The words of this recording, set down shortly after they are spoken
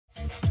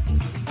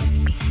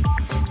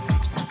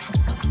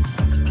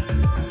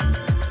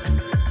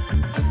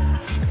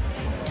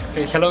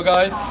Hello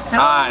guys.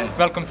 Hi.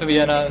 Welcome to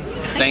Vienna.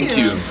 Thank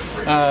you.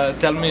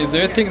 Tell me, do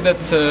you think that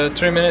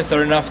 3 minutes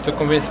are enough to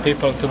convince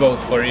people to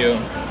vote for you? I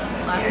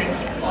think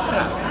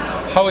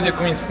yes. How would you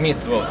convince me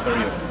to vote for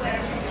you?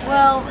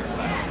 Well,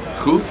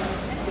 Who?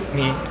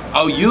 Me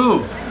Oh,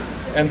 you.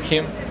 and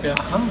him. Yeah.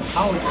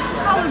 How?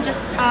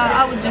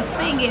 I would just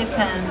sing it,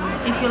 and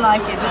if you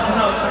like it, then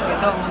vote. If you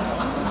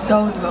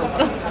don't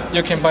vote.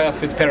 You can buy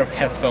us with a pair of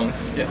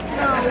headphones. Yeah.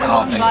 No, we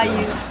won't buy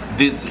you.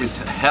 This is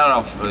hell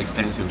of an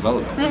expensive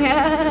vote.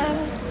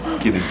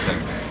 Kidding.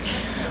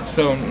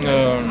 So,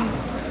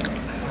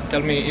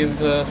 tell me,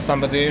 is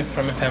somebody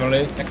from your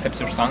family, except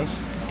your sons,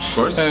 Of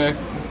course.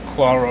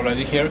 who are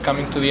already here,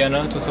 coming to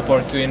Vienna to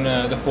support you in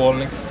the hall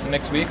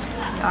next week?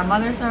 Our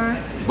mothers are.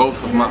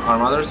 Both of our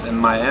mothers and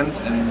my aunt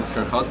and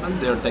her husband,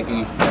 they are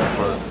taking care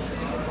for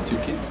 2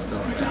 kids, so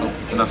I hope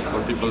it's enough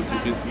for people, 2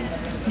 kids.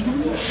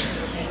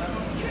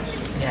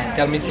 Yeah.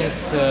 Tell me,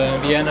 since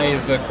Vienna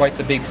is quite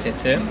a big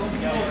city,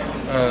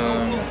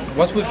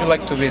 what would you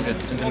like to visit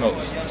the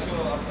most?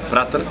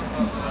 Prater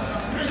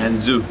and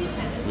zoo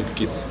with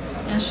kids.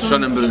 And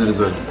Schönbrunner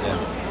Zoo.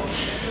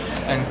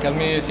 Yeah. And tell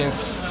me,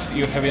 since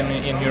you have been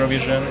in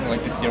Eurovision,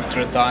 like this is your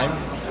 3rd time,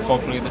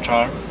 hopefully the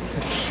charm.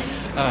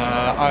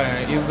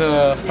 Is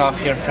the staff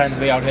here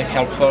friendly? Are they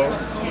helpful?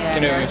 Yeah,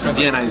 Can you- they're super-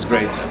 Vienna is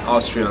great.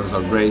 Austrians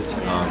are great.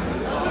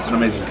 It's an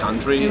amazing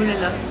country. We really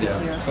love it Yeah.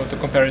 here. So to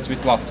compare it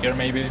with last year,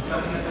 maybe?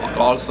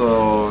 Also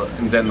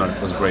in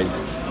Denmark was great.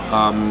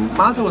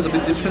 Malta was a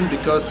bit different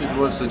because it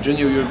was a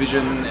junior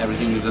Eurovision.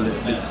 Everything is a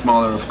bit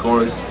smaller, of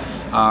course.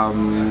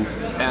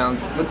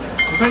 But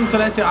comparing to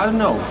last year, I don't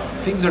know.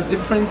 Things are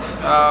different.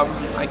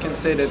 I can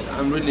say that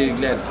I'm really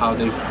glad how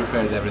they've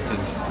prepared everything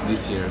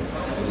this year.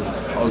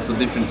 It's also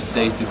different to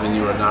taste it when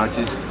you're an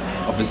artist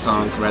of the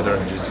song rather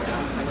than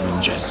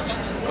just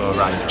a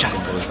writer.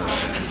 Composer.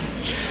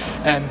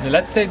 And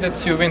let's say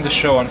that you win the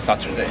show on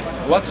Saturday.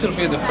 What will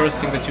be the first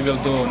thing that you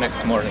will do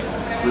next morning?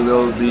 We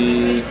will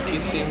be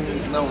kissing.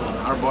 No,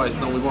 our boys.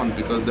 No, we won't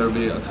because they'll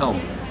be at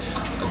home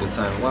at the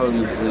time. What will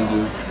we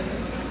do?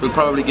 We'll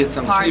probably get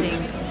some sleep.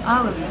 Partying.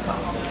 I will be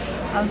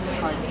partying. I will be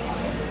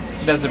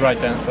partying. That's the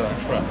right answer.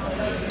 Right.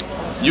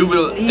 You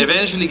will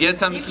eventually get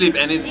some sleep,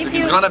 and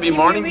it's gonna be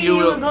morning. If You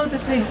will. go to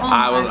sleep. Oh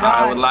I my God.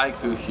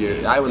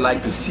 I would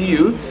like to see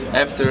you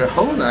after a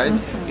whole night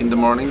in the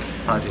morning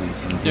partying.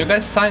 You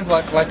guys signed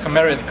like a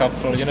married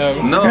couple, you know?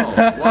 No,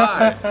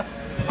 why?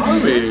 Are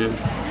we?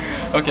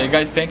 Okay,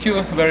 guys, thank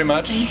you very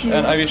much, Thank you.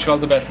 and I wish you all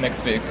the best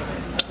next week.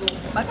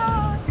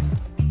 Bye.